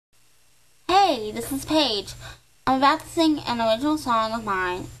Hey, this is Paige. I'm about to sing an original song of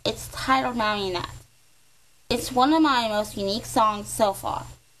mine. It's titled Marrionette. It's one of my most unique songs so far.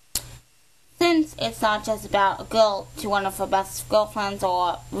 Since it's not just about a girl to one of her best girlfriends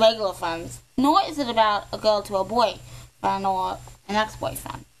or regular friends, nor is it about a girl to a boyfriend or an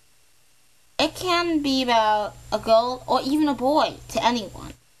ex-boyfriend. It can be about a girl or even a boy to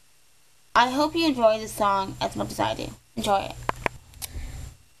anyone. I hope you enjoy this song as much as I do. Enjoy it.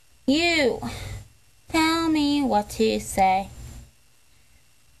 You tell me what to say,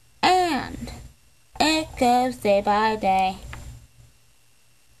 and it goes day by day.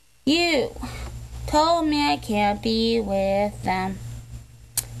 You told me I can't be with them.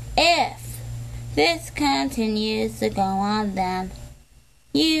 If this continues to go on, then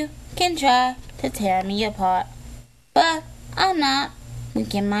you can try to tear me apart, but I'm not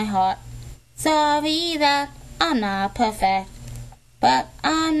weak in my heart. Sorry that I'm not perfect, but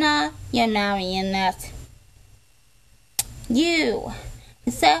I'm not your marionette. You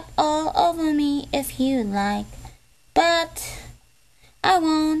can step all over me if you like, but I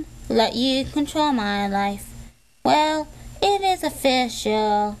won't let you control my life. Well, it is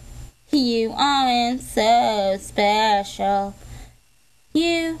official. You aren't so special.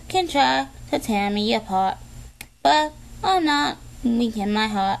 You can try to tear me apart, but I'm not weak in my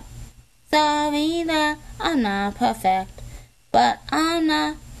heart. Sorry that I'm not perfect, but I'm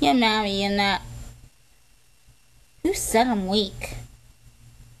not your marionette. Who said I'm weak?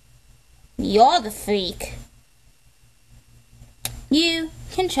 You're the freak. You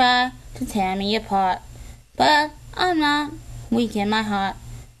can try to tear me apart, but I'm not weak in my heart.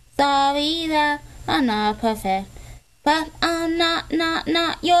 Sorry that I'm not perfect, but I'm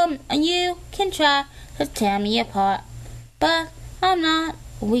not your. You can try to tear me apart, but I'm not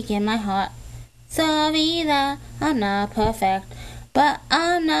weak in my heart. Sorry that I'm not perfect, but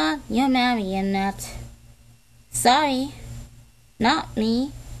I'm not your marionette. Sorry, not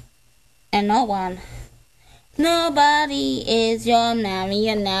me, and no one. Nobody is your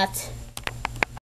marionette.